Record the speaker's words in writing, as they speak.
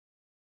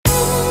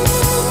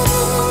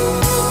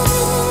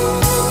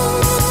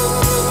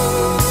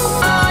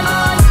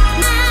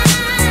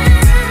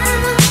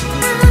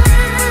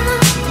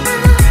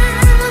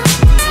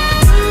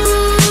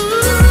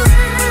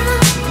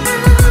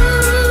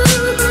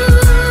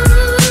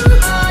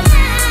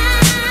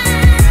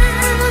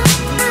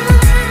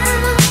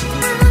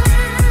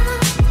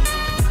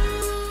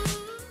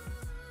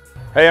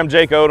I'm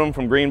Jake Odum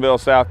from Greenville,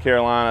 South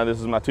Carolina. This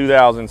is my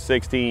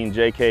 2016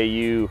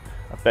 JKU,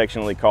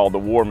 affectionately called the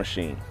War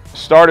Machine.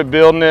 Started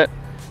building it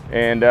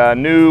and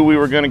knew we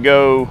were going to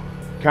go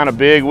kind of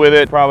big with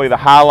it. Probably the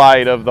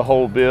highlight of the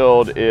whole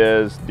build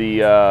is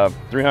the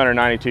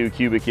 392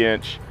 cubic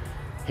inch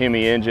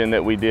Hemi engine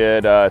that we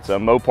did. It's a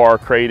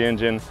Mopar crate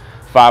engine,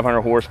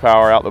 500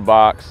 horsepower out the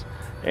box,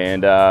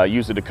 and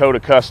used a Dakota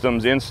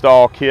Customs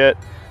install kit,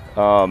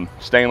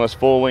 stainless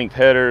full-length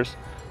headers,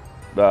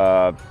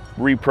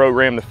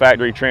 reprogrammed the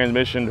factory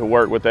transmission to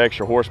work with the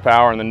extra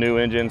horsepower in the new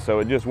engine, so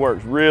it just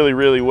works really,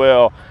 really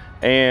well.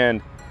 And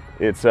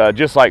it's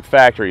just like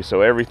factory,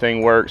 so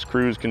everything works,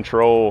 cruise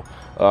control,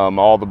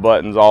 all the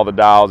buttons, all the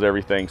dials,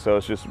 everything. So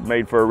it's just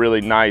made for a really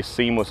nice,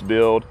 seamless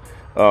build.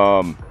 We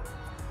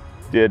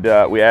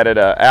added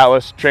a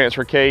Atlas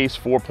transfer case,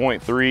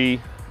 4.3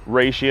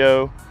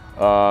 ratio,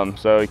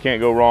 so you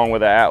can't go wrong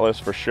with the Atlas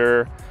for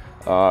sure.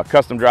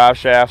 Custom drive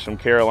shafts from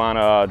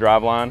Carolina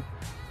Driveline,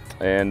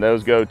 and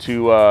those go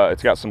to,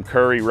 it's got some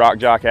Curry Rock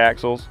Jock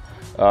axles,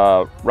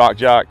 Rock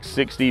Jock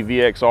 60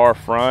 VXR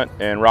front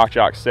and Rock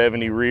Jock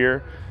 70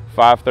 rear,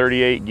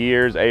 538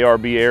 gears,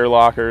 ARB air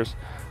lockers,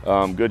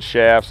 good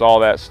shafts, all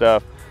that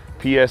stuff.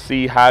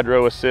 PSC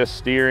hydro assist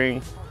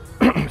steering.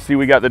 See,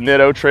 we got the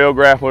Nitto trail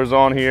grapplers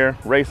on here,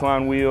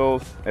 Raceline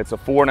wheels. It's a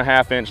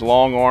 4.5 inch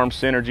long arm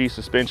Synergy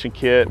suspension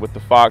kit with the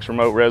Fox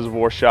remote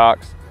reservoir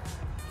shocks.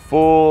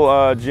 Full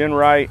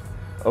Genrite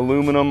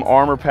aluminum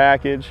armor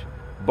package,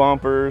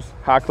 bumpers,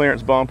 high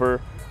clearance bumper,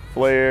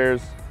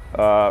 flares,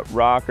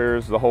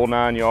 rockers, the whole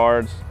 9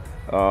 yards.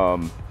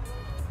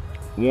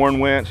 Warn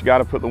winch, got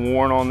to put the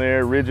warn on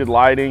there. Rigid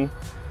lighting,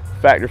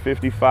 factor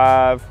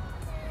 55.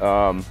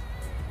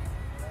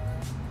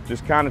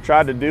 Just kind of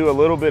tried to do a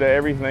little bit of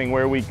everything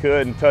where we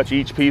could and touch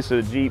each piece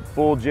of the Jeep.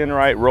 Full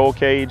Genrite roll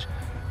cage,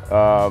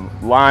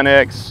 Line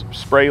X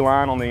spray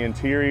line on the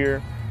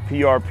interior,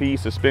 PRP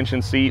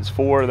suspension seats,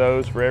 4 of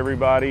those for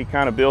everybody.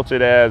 Kind of built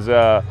it as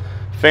a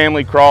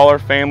family crawler.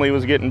 Family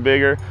was getting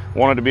bigger.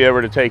 Wanted to be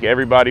able to take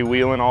everybody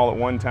wheeling all at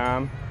one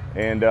time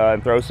and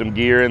throw some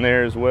gear in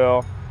there as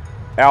well.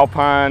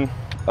 Alpine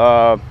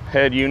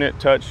head unit,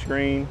 touch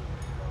screen,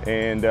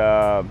 and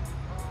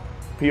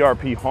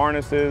PRP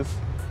harnesses.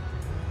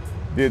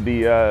 Did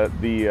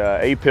the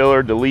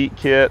A-pillar delete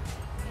kit.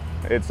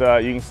 It's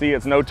you can see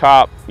it's no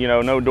top,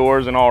 no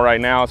doors and all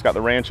right now. It's got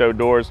the Rancho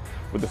doors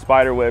with the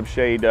spiderweb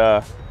shade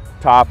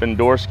top and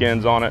door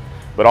skins on it,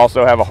 but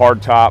also have a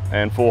hard top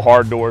and full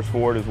hard doors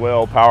for it as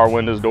well. Power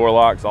windows, door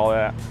locks, all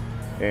that.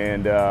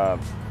 And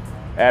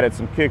added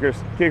some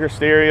kicker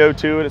stereo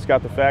to it. It's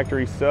got the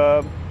factory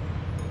sub,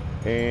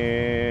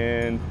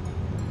 and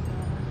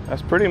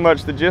that's pretty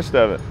much the gist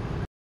of it.